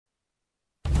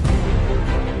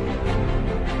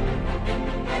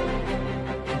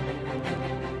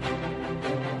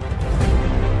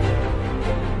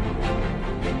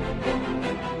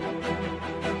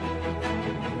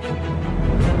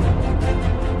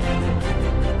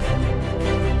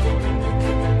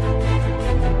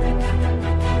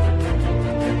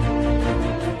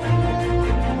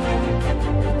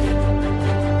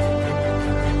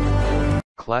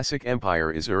Classic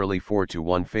Empire is early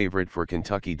 4-1 favorite for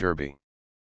Kentucky Derby.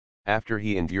 After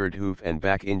he endured hoof and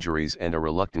back injuries and a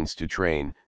reluctance to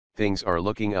train, things are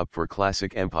looking up for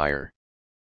Classic Empire.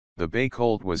 The Bay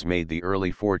Colt was made the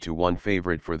early 4-1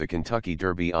 favorite for the Kentucky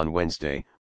Derby on Wednesday,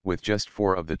 with just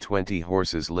 4 of the 20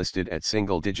 horses listed at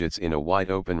single digits in a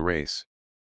wide-open race.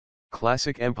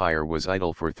 Classic Empire was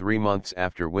idle for 3 months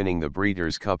after winning the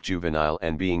Breeders' Cup Juvenile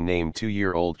and being named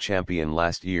 2-year-old champion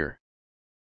last year.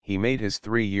 He made his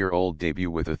 3-year-old debut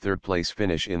with a third-place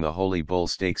finish in the Holy Bull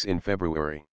Stakes in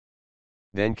February.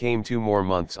 Then came 2 more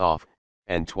months off,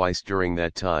 and twice during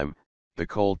that time, the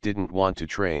colt didn't want to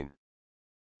train.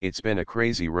 "It's been a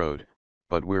crazy road,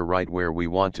 but we're right where we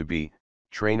want to be,"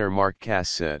 trainer Mark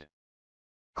Casse said.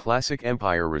 Classic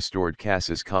Empire restored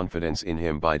Casse's confidence in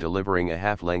him by delivering a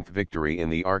half-length victory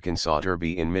in the Arkansas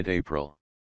Derby in mid-April.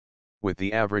 "With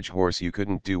the average horse you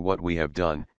couldn't do what we have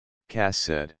done," Casse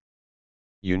said.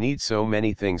 "You need so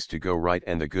many things to go right,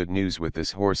 and the good news with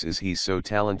this horse is he's so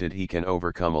talented he can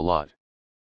overcome a lot."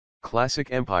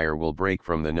 Classic Empire will break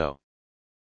from the No.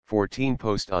 14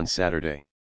 post on Saturday.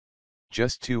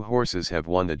 Just 2 horses have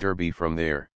won the Derby from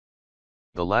there.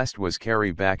 The last was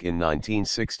Kerry back in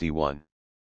 1961.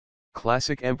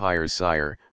 Classic Empire's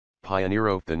sire, Pioneer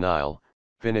of the Nile,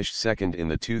 finished second in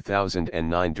the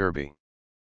 2009 Derby.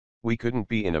 "We couldn't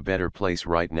be in a better place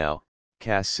right now,"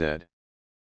 Casse said.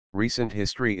 Recent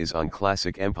history is on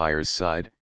Classic Empire's side,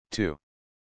 too.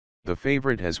 The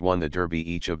favorite has won the Derby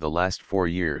each of the last 4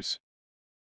 years.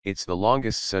 It's the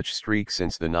longest such streak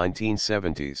since the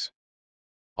 1970s.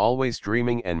 Always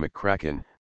Dreaming and McCracken,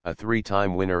 a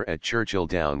 3-time winner at Churchill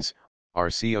Downs, are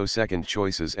CO second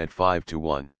choices at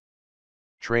 5-1.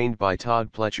 Trained by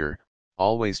Todd Pletcher,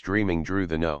 Always Dreaming drew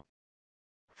the No.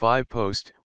 5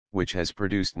 post, which has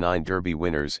produced 9 Derby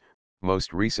winners,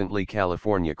 most recently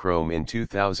California Chrome in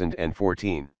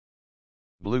 2014.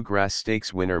 Bluegrass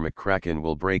Stakes winner McCracken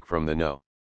will break from the No.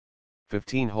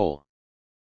 15 hole.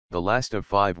 The last of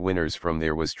 5 winners from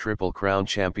there was Triple Crown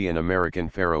champion American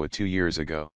Pharoah 2 years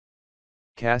ago.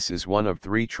 Casse is one of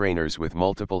 3 trainers with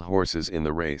multiple horses in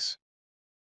the race.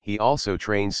 He also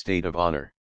trains State of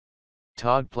Honor.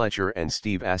 Todd Pletcher and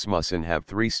Steve Asmussen have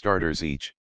 3 starters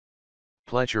each.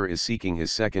 Pletcher is seeking his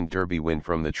second Derby win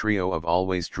from the trio of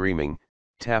Always Dreaming,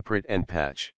 Taproot and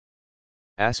Patch.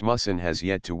 Asmussen has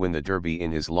yet to win the Derby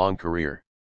in his long career.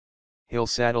 He'll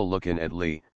saddle Lookin' at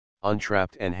Lee,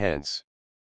 Untrapped and Hence.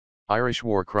 Irish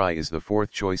War Cry is the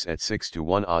 4th choice at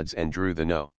 6-1 odds and drew the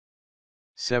No.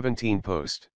 17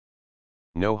 post.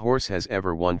 No horse has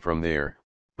ever won from there,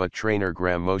 but trainer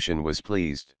Graham Motion was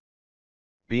pleased.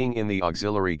 "Being in the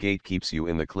auxiliary gate keeps you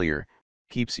in the clear,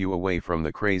 keeps you away from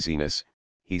the craziness,"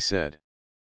 he said.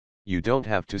 "You don't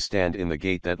have to stand in the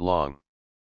gate that long.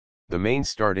 The main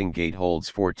starting gate holds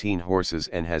 14 horses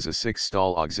and has a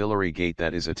 6-stall auxiliary gate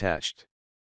that is attached.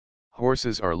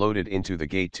 Horses are loaded into the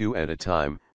gate 2 at a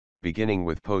time, beginning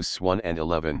with posts 1 and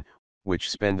 11, which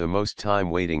spend the most time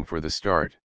waiting for the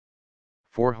start.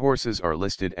 4 horses are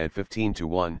listed at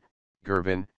 15-1,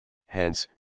 Girvan, Hence,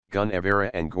 Gunevera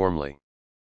and Gormley.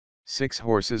 6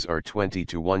 horses are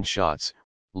 20-1 shots,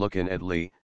 Lookin' at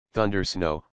Lee, Thunder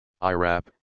Snow, IRAP,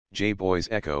 J-Boy's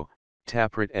Echo,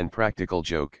 Taproot and Practical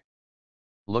Joke.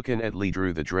 Lookin' at Lee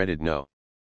drew the dreaded No.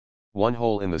 1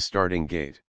 hole in the starting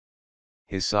gate.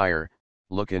 His sire,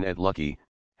 Lookin' at Lucky,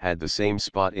 had the same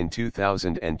spot in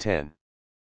 2010.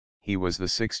 He was the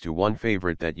 6-1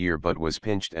 favorite that year but was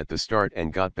pinched at the start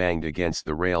and got banged against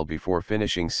the rail before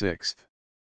finishing 6th.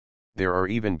 There are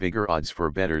even bigger odds for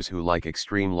bettors who like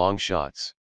extreme long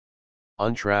shots.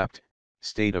 Untrapped,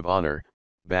 State of Honor,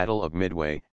 Battle of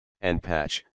Midway, and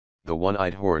Patch, the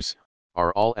one-eyed horse,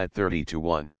 are all at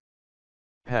 30-1.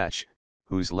 Patch,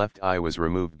 whose left eye was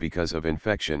removed because of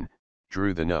infection,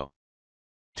 drew the No.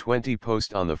 20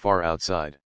 post on the far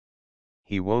outside.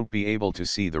 He won't be able to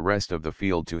see the rest of the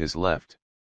field to his left.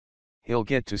 He'll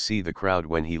get to see the crowd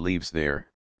when he leaves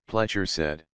there, Pletcher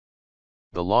said.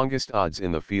 The longest odds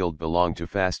in the field belong to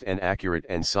Fast and Accurate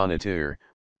and Sonneteer,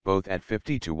 both at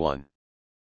 50-1.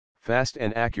 Fast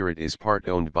and Accurate is part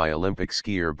owned by Olympic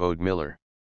skier Bode Miller.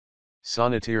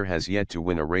 Sonneteer has yet to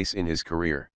win a race in his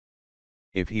career.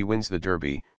 If he wins the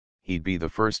Derby, he'd be the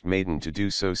first maiden to do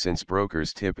so since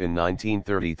Broker's Tip in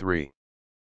 1933.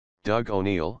 Doug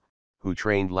O'Neill, who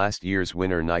trained last year's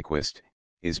winner Nyquist,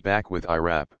 is back with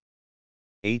IRAP.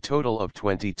 A total of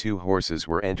 22 horses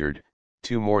were entered,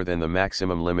 2 more than the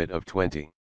maximum limit of 20.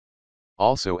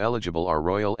 Also eligible are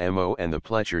Royal MO and the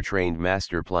Pletcher-trained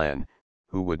Master Plan,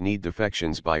 who would need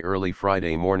defections by early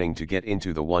Friday morning to get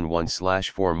into the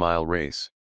 1/1/4 mile race.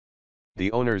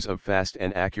 The owners of Fast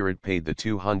and Accurate paid the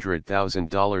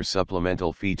 $200,000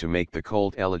 supplemental fee to make the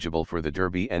colt eligible for the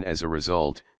Derby, and as a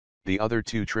result, the other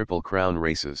two Triple Crown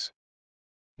races.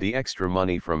 The extra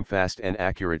money from Fast and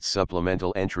Accurate's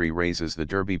supplemental entry raises the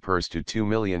Derby purse to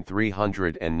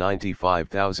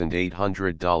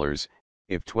 $2,395,800,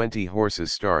 if 20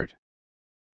 horses start.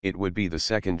 It would be the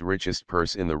second richest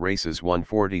purse in the race's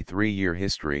 143-year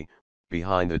history,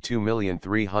 behind the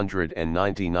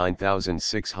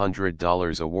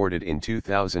 $2,399,600 awarded in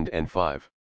 2005.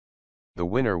 The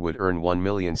winner would earn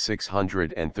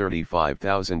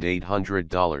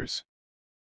 $1,635,800.